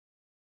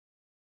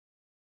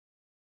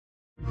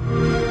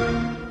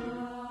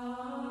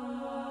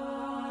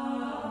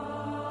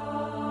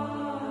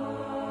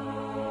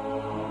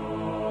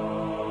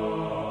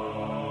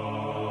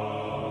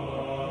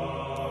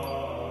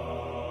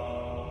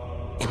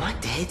Am I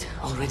dead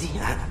already?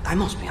 I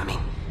must be. I mean,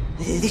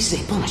 this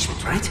is a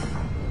punishment, right?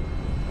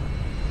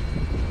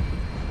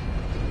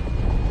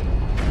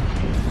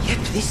 Yep,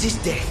 this is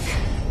death.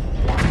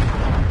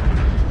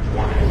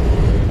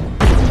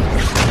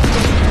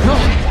 No!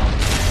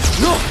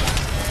 No!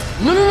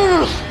 No, no, no, no,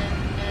 no!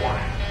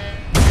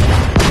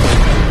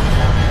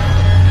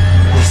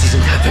 This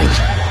isn't happening.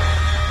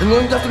 I'm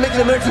going to have to make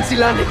an emergency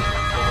landing.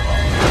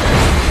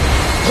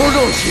 Hold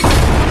on, ship.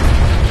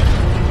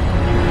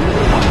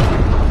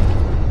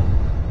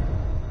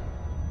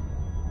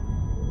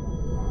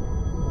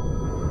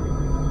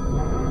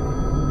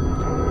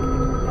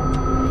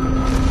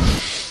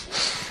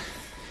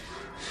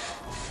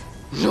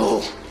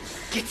 No!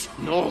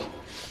 No!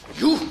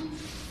 You!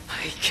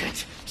 I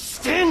can't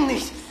stand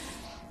this!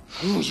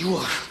 Who you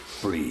are?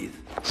 Breathe.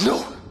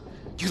 No!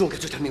 You don't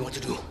get to tell me what to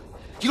do.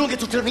 You don't get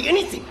to tell me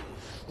anything.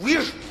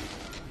 We're...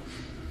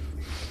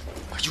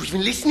 Are you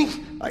even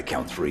listening? I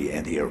count 3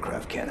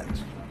 anti-aircraft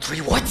cannons.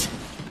 3 what?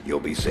 You'll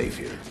be safe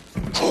here.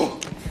 Oh,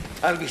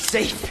 I'll be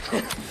safe.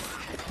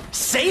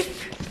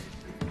 Safe?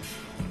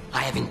 I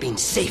haven't been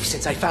safe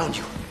since I found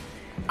you.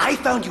 I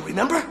found you,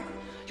 remember?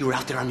 You were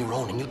out there on your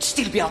own, and you'd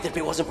still be out there if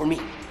it wasn't for me.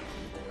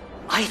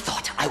 I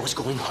thought I was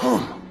going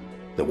home.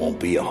 There won't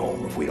be a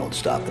home if we don't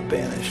stop the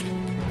Banished.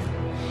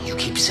 You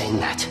keep saying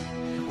that.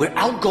 We're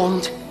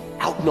outgunned,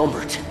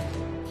 outnumbered.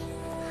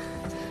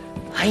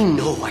 I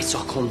know I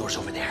saw condors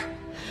over there.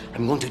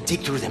 I'm going to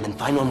dig through them and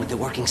find one with the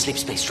working slip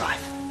space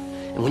drive.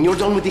 And when you're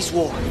done with this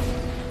war,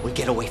 we'll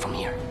get away from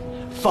here.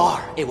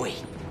 Far away.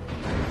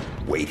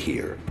 Wait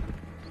here.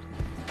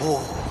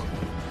 Oh,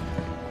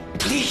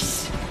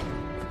 please.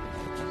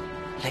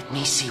 Let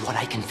me see what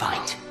I can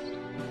find.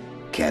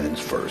 Cannons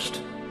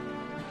first.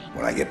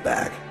 When I get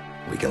back,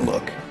 we can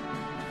look.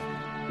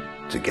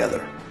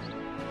 Together.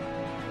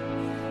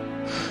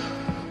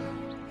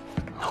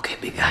 Okay,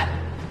 big guy.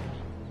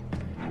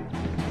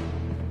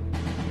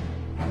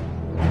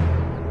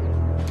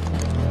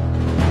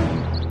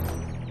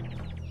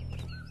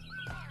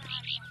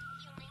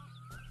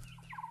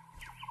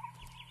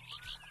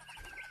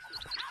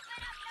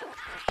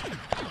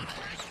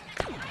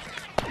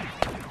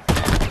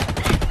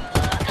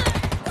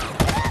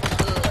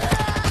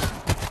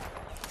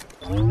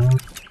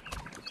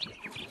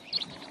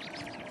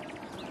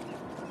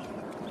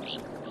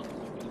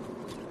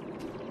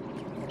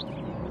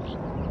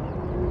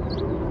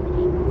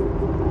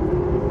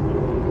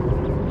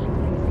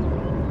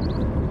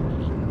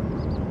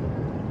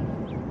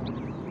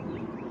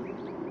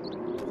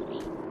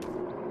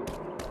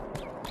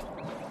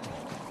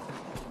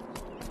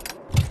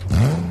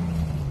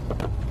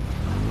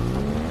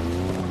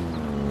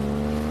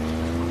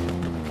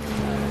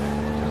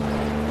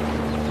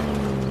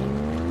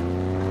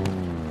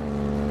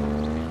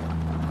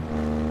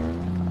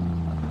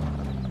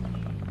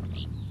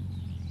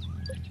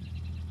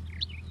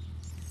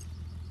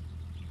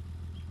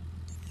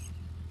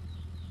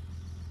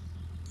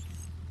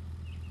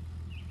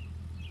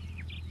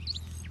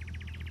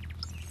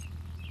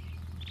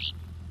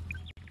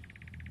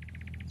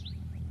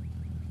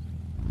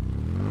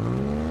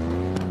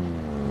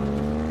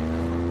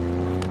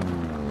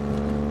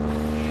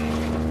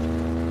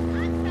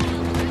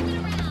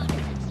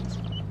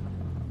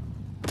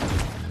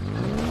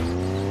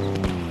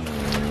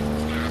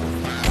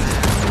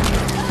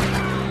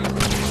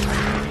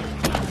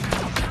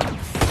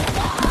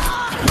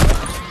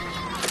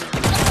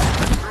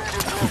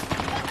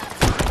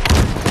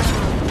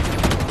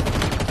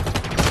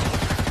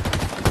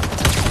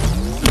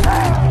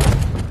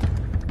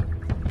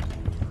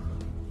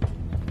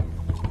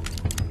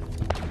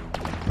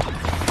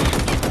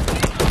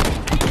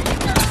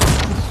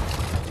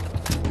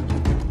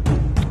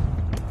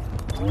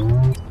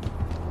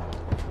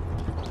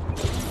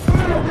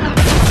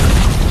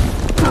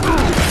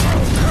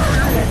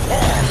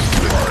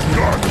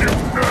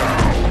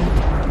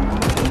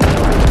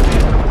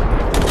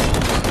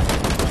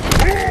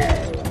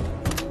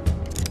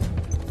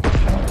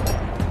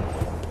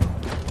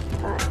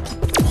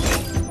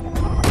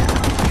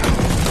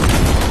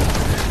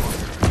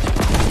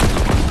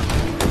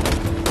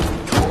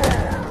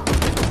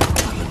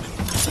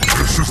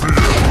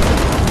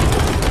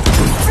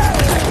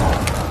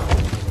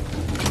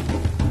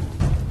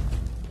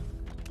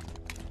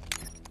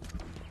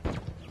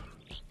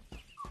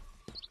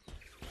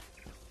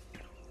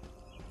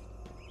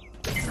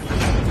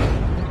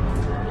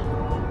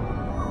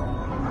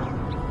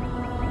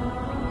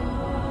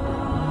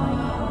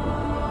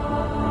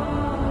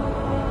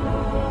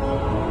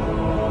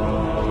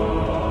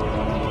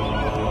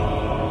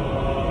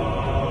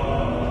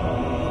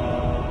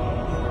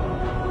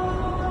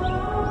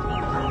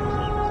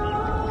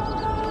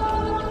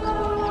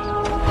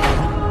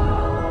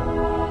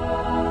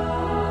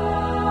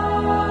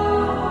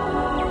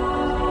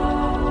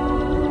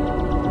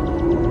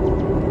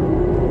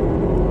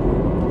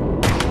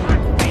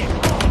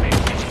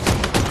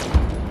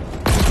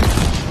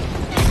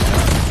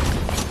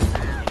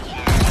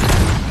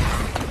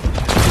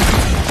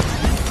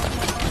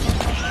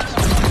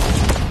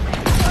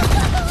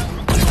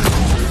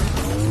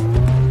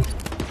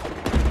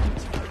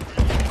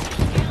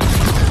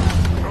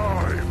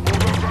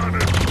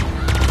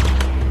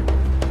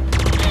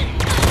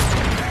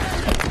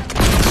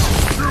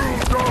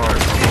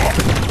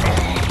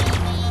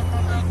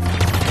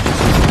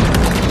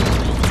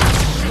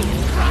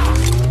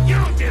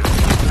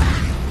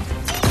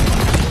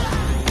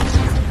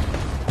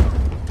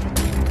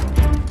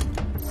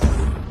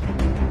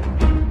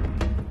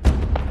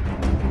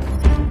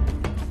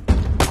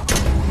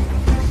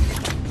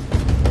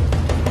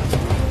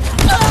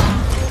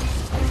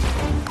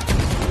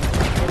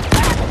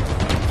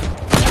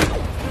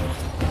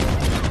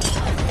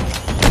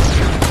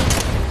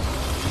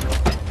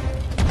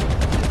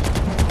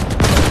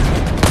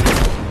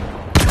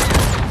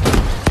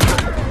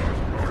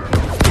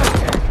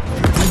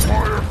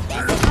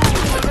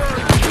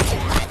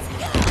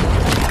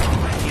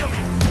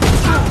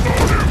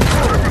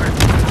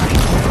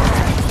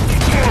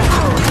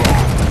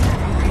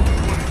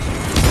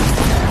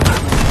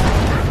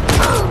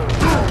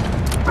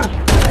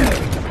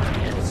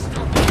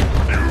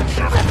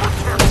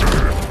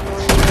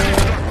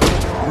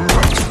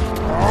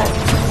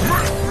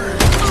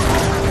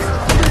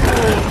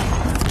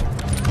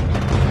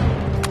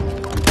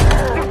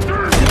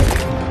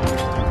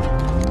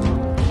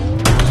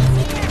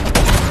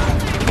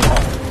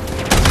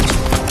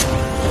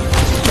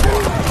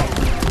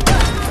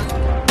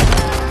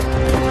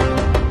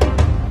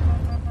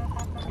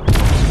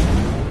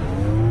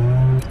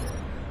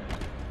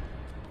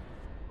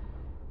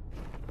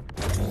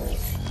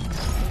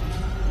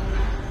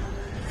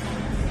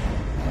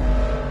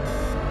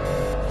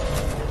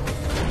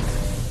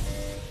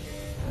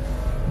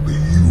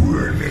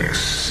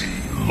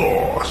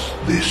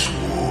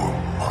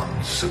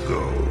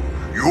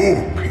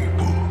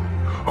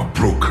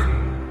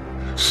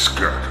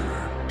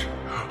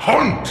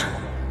 hunted,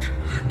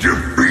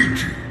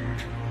 defeated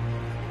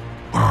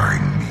by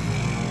me.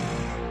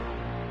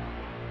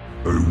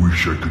 I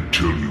wish I could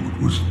tell you it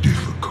was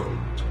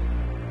difficult,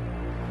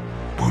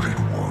 but it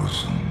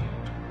wasn't.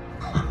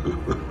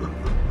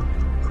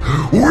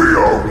 We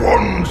are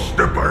one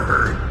step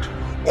ahead,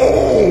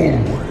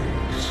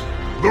 always.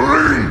 The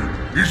ring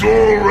is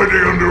already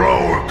under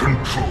our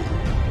control.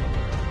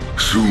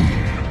 Soon,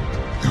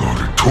 the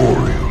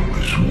auditorium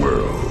as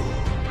well.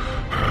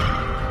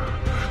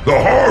 The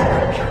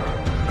Harbinger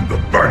and the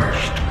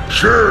Banished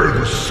share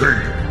the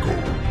same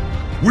goal.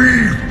 We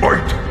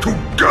fight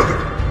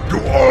together to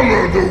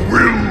honor the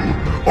will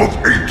of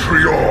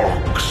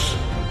Atriox.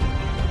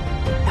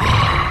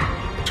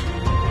 But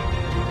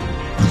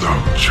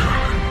without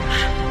challenge,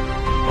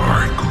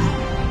 I grew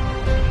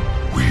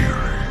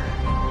weary,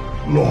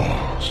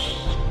 lost,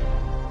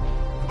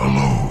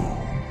 alone.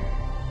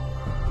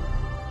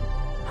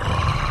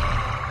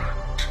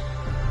 But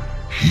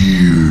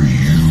here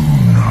you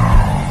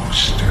now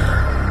stand.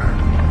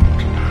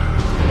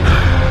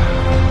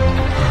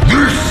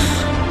 This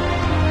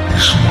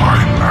is my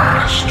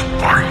last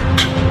fight.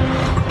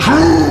 A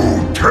true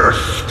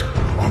test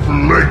of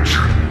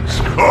legends.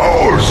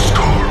 Our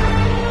story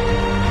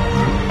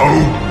will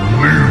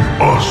outlive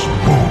us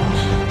both.